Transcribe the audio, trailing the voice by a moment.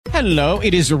Hello,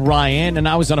 it is Ryan, and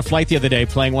I was on a flight the other day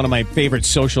playing one of my favorite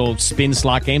social spin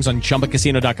slot games on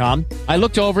ChumbaCasino.com. I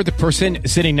looked over at the person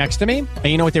sitting next to me, and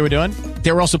you know what they were doing?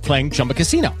 They were also playing Chumba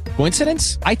Casino.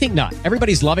 Coincidence? I think not.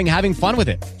 Everybody's loving having fun with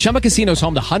it. Chumba Casino is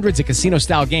home to hundreds of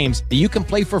casino-style games that you can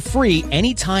play for free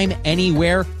anytime,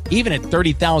 anywhere, even at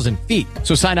 30,000 feet.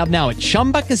 So sign up now at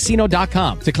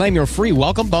ChumbaCasino.com to claim your free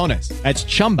welcome bonus. That's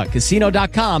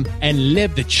ChumbaCasino.com and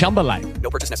live the Chumba life.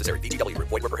 No purchase necessary. VGW.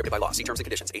 Void were prohibited by law. See terms and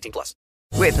conditions. 18+.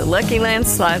 With the Lucky Land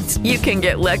Slots, you can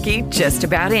get lucky just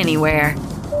about anywhere.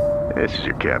 This is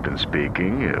your captain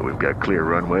speaking. We've got clear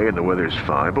runway and the weather's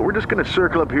fine, but we're just going to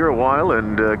circle up here a while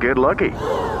and get lucky.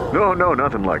 No,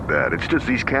 nothing like that. It's just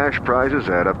these cash prizes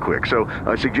add up quick. So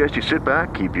I suggest you sit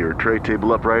back, keep your tray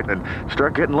table upright, and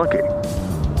start getting lucky.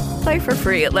 Play for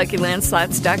free at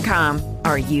LuckyLandSlots.com.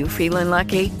 Are you feeling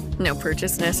lucky? No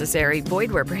purchase necessary.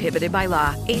 Void where prohibited by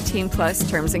law. 18+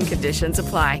 terms and conditions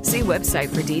apply. See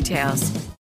website for details.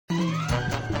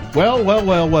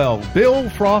 Well. Bill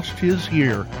Frost is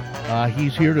here.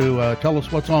 He's here to tell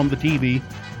us what's on the TV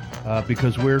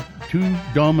because we're too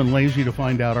dumb and lazy to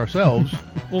find out ourselves.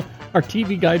 Well, our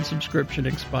TV Guide subscription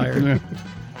expired.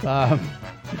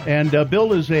 And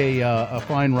Bill is a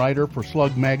fine writer for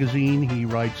Slug Magazine. He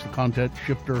writes the Content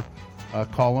Shifter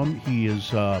column. He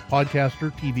is a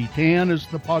podcaster. TV Tan is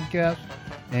the podcast.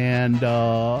 And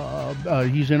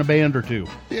he's in a band or two.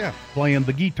 Yeah. Playing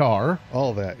the guitar.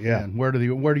 All that, yeah. And where do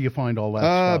you find all that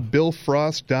stuff?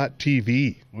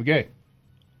 BillFrost.tv. Okay.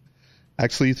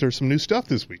 Actually, there's some new stuff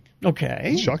this week.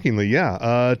 Okay. Shockingly,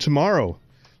 yeah. Tomorrow,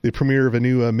 the premiere of a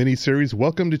new miniseries,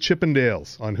 Welcome to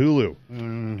Chippendales, on Hulu.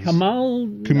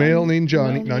 Kumail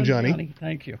Nanjiani.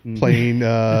 Thank you. Playing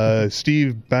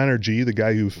Steve Banerjee, the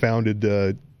guy who founded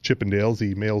Chippendales,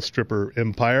 the male stripper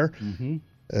empire. Mm-hmm.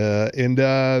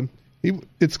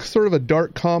 It's sort of a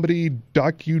dark comedy,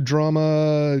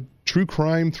 docudrama, true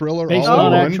crime thriller. Based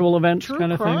on actual events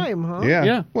kind of crime, thing. Huh? Yeah.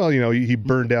 Yeah. Well, he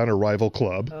burned down a rival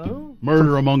club. Oh.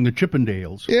 Murder among the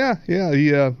Chippendales. Yeah.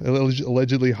 He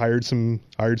allegedly hired some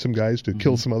guys to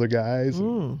kill some other guys.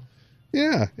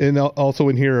 Yeah. And also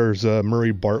in here is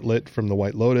Murray Bartlett from The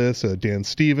White Lotus, Dan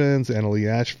Stevens, Annalee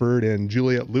Ashford, and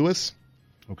Juliette Lewis.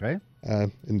 Okay.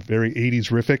 And very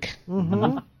 80s-rific.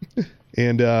 Mm-hmm.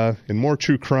 And in more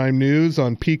true crime news,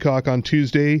 on Peacock on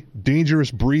Tuesday, Dangerous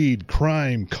Breed,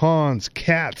 Crime, Cons,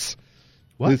 Cats.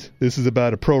 What? This is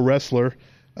about a pro wrestler,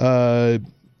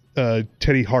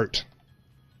 Teddy Hart,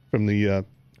 from the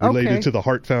related to the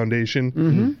Hart Foundation.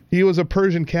 Mm-hmm. He was a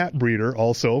Persian cat breeder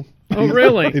also. Oh,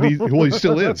 really? And he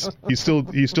still is. He's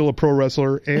still a pro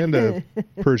wrestler and a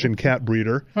Persian cat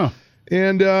breeder. Huh.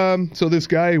 And so this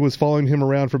guy was following him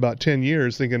around for about 10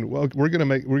 years, thinking, well, we're gonna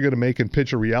make and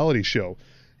pitch a reality show.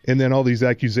 And then all these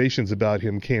accusations about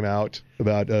him came out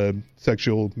about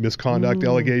sexual misconduct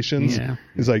allegations. Yeah.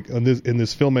 It's like, and this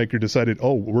filmmaker decided,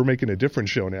 oh, we're making a different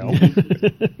show now.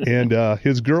 And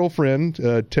his girlfriend,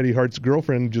 Teddy Hart's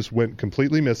girlfriend, just went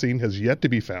completely missing, has yet to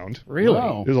be found. Really?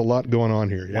 Wow. There's a lot going on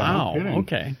here. Yeah. Wow. No kidding.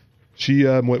 Okay. She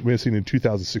went missing in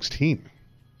 2016.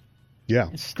 Yeah.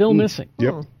 It's still missing.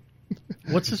 Yep.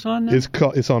 What's this on now?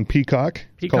 It's on Peacock.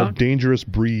 It's called Dangerous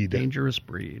Breed. Dangerous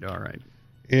Breed. All right.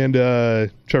 And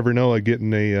Trevor Noah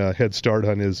getting a head start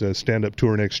on his stand-up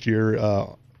tour next year.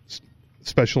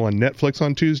 Special on Netflix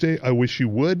on Tuesday. I Wish You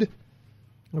Would.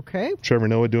 Okay. Trevor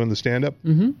Noah doing the stand-up.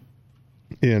 Mm-hmm.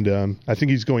 And I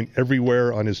think he's going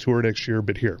everywhere on his tour next year,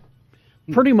 but here.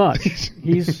 Pretty much.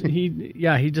 He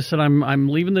just said, I'm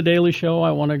leaving the Daily Show.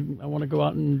 I want to go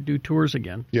out and do tours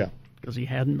again. Yeah. Because he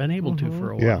hadn't been able to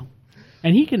for a while. Yeah.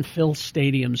 And he can fill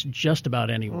stadiums just about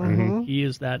anywhere. Mm-hmm. He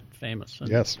is that famous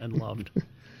and loved.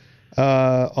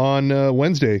 On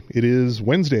Wednesday, it is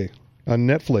Wednesday on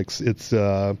Netflix. It's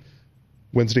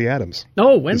Wednesday Addams.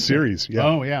 Oh, Wednesday. The series. Yeah.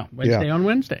 Oh, yeah. Wednesday on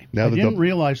Wednesday. Now I didn't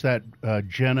realize that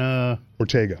Jenna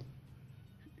Ortega.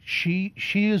 She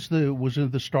was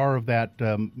the star of that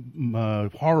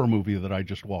horror movie that I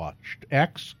just watched,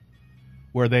 X,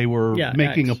 where they were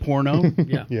making X. a porno.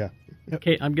 Yeah. Yeah.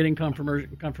 Kate, I'm getting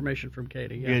confirmation from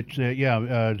Katie. Yeah.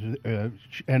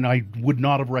 It's and I would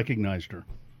not have recognized her.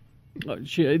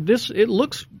 It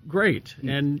looks great,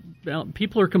 and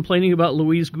people are complaining about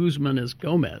Luis Guzman as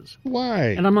Gomez. Why?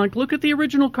 And I'm like, look at the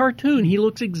original cartoon. He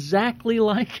looks exactly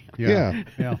like him.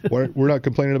 Yeah. We're not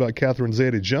complaining about Catherine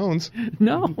Zeta-Jones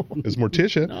No. as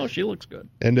Morticia. No, she looks good.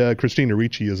 And Christina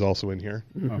Ricci is also in here.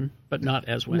 Mm-hmm. But not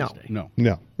as Wednesday.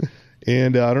 No.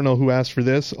 And I don't know who asked for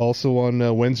this. Also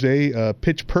on Wednesday,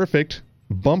 Pitch Perfect,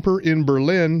 Bumper in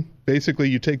Berlin. Basically,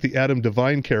 you take the Adam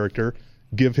Devine character,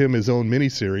 give him his own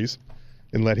miniseries,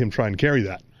 and let him try and carry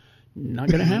that. Not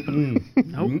going to happen.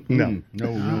 Nope. No.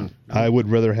 No. I would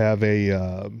rather have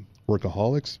a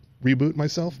Workaholics reboot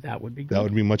myself. That would be good. That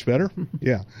would be much better.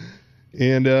 Yeah.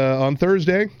 And on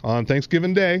Thursday, on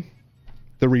Thanksgiving Day,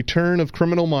 The Return of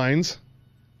Criminal Minds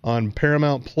on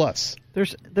Paramount Plus.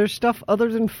 There's stuff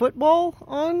other than football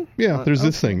on? Yeah, there's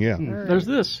this thing, yeah. There's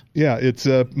this. Yeah, it's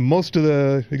it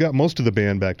got most of the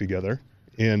band back together.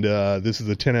 And this is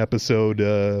a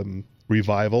 10-episode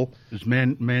revival. Is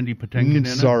Mandy Patinkin in it?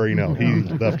 Sorry, no. He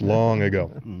left long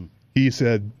ago. He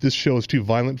said, this show is too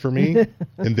violent for me,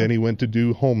 and then he went to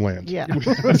do Homeland. Yeah.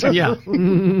 Yeah.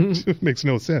 Makes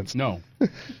no sense. No.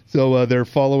 So they're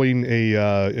following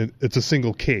it's a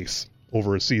single case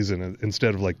over a season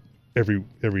instead of like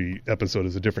every episode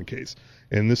is a different case.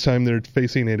 And this time they're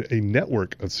facing a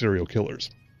network of serial killers,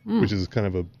 which is kind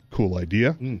of a cool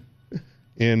idea.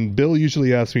 And Bill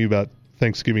usually asks me about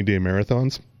Thanksgiving Day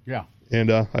marathons. Yeah. And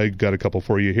I got a couple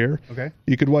for you here. Okay.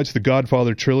 You could watch the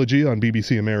Godfather trilogy on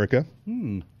BBC America.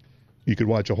 You could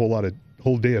watch a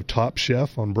whole day of Top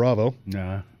Chef on Bravo.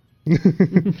 Nah.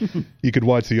 You could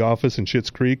watch The Office and Schitt's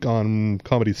Creek on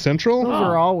Comedy Central. Those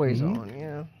are always on,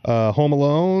 yeah. Home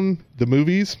Alone, the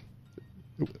movies.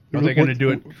 Are they going to do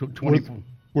it 24?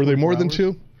 Were they more than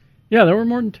two? Yeah, there were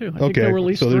more than two. I think there were at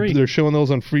least so three. They're showing those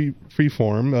on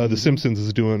Freeform. The Simpsons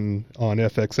is doing on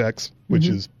FXX, which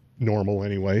is normal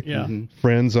anyway. Yeah.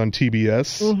 Friends on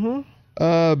TBS.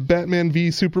 Batman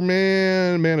v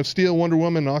Superman, Man of Steel, Wonder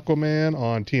Woman, Aquaman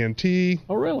on TNT.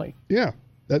 Oh, really? Yeah,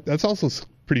 that's also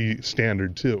pretty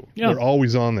standard too. Yeah. They're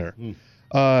always on there.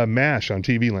 MASH on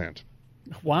TV Land.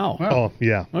 Wow. Oh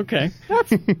yeah. Okay.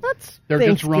 That's They're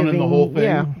just running the whole thing.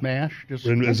 Yeah. MASH. Just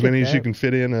As many as you can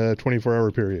fit in a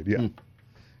 24-hour period. Yeah.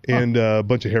 And a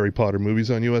bunch of Harry Potter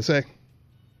movies on USA.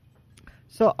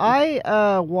 So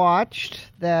I watched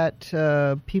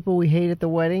that People We Hate at the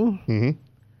Wedding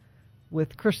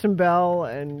with Kristen Bell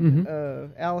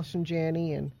and Allison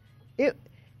Janney, and it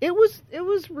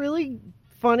was really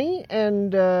funny,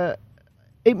 and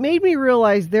it made me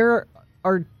realize there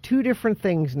are two different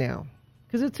things now,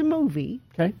 because it's a movie.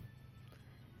 Okay.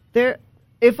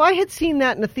 If I had seen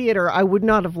that in a theater, I would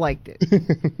not have liked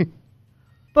it.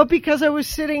 But because I was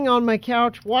sitting on my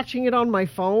couch watching it on my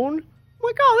phone, I'm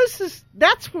like, oh,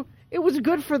 it was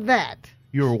good for that.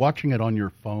 You were watching it on your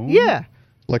phone? Yeah.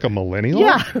 Like a millennial?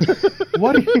 Yeah.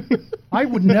 What? I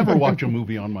would never watch a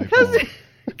movie on my phone.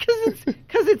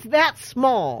 Because it's that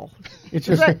small. It's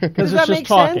just Does that make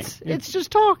talking. sense? It's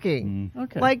just talking.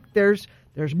 Okay. Like there's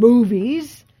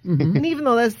movies, and even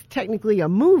though that's technically a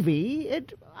movie,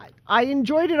 I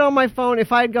enjoyed it on my phone.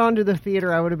 If I had gone to the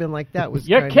theater, I would have been like, that was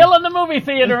You're killing the movie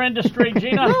theater industry,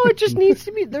 Gina. No, it just needs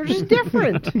to be. They're just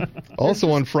different.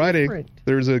 Also on Friday, different.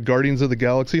 there's a Guardians of the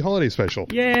Galaxy holiday special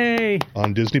Yay.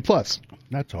 on Disney Plus.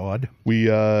 That's odd. We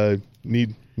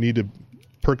need to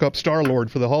perk up Star-Lord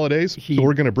for the holidays, so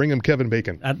we're going to bring him Kevin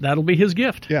Bacon. That'll be his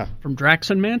gift. Yeah. From Drax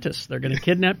and Mantis. They're going to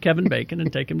kidnap Kevin Bacon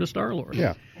and take him to Star-Lord.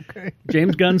 Yeah. Okay.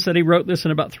 James Gunn said he wrote this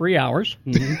in about 3 hours.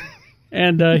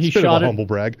 And he It's a bit shot of a it. humble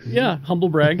brag. Yeah, humble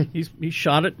brag. He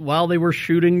shot it while they were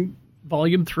shooting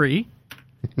Volume 3.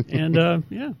 And,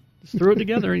 just threw it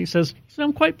together. And he says,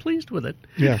 I'm quite pleased with it.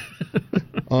 Yeah.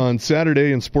 On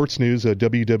Saturday in sports news, a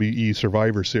WWE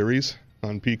Survivor Series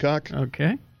on Peacock.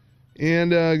 Okay.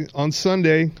 And on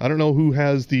Sunday, I don't know who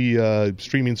has the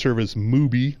streaming service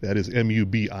Mubi. That is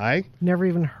MUBI. Never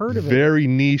even heard of it. Very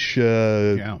niche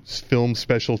film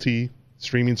specialty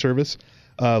streaming service.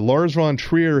 Lars von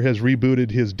Trier has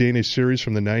rebooted his Danish series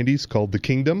from the 90s called The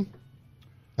Kingdom.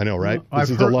 I know, right? I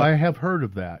have heard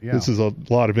of that, yeah. This is a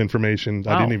lot of information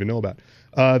I didn't even know about.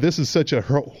 This is such a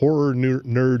horror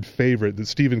nerd favorite that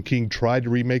Stephen King tried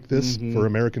to remake this for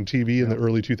American TV in the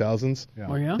early 2000s. Yeah.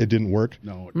 Oh, yeah? It didn't work.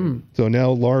 No, it didn't. So now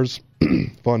Lars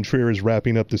von Trier is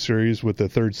wrapping up the series with the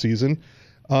third season.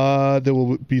 That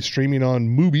will be streaming on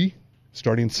Mubi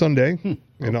starting Sunday.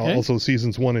 And also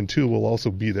seasons 1 and 2 will also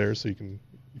be there, so you can,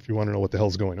 if you want to know what the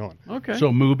hell's going on. Okay.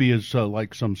 So Mubi is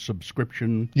like some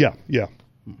subscription? Yeah.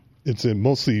 It's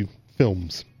mostly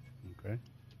films. Okay.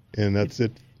 And that's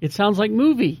it. It sounds like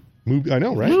movie. I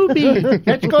know, right? Mubi.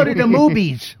 Let's go to the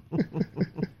movies.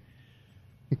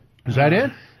 Is that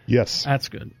it? Yes. That's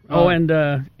good.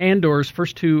 And Andor's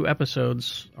first 2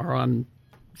 episodes are on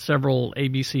several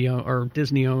ABC or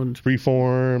Disney-owned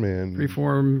Freeform and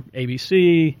Freeform,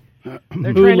 ABC. They're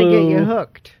trying to get you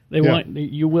hooked.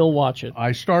 You will watch it.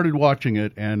 I started watching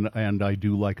it, and I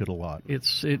do like it a lot.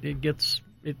 It gets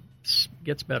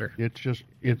better. It's just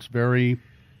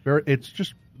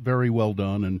very well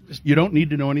done, and you don't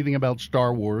need to know anything about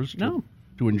Star Wars to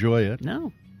enjoy it.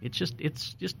 No, it's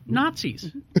just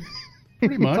Nazis.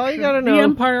 Pretty much. That's all you got to know. The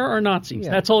Empire are Nazis.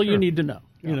 Yeah, That's all you need to know.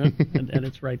 And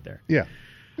it's right there. yeah.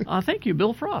 Thank you,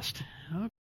 Bill Frost.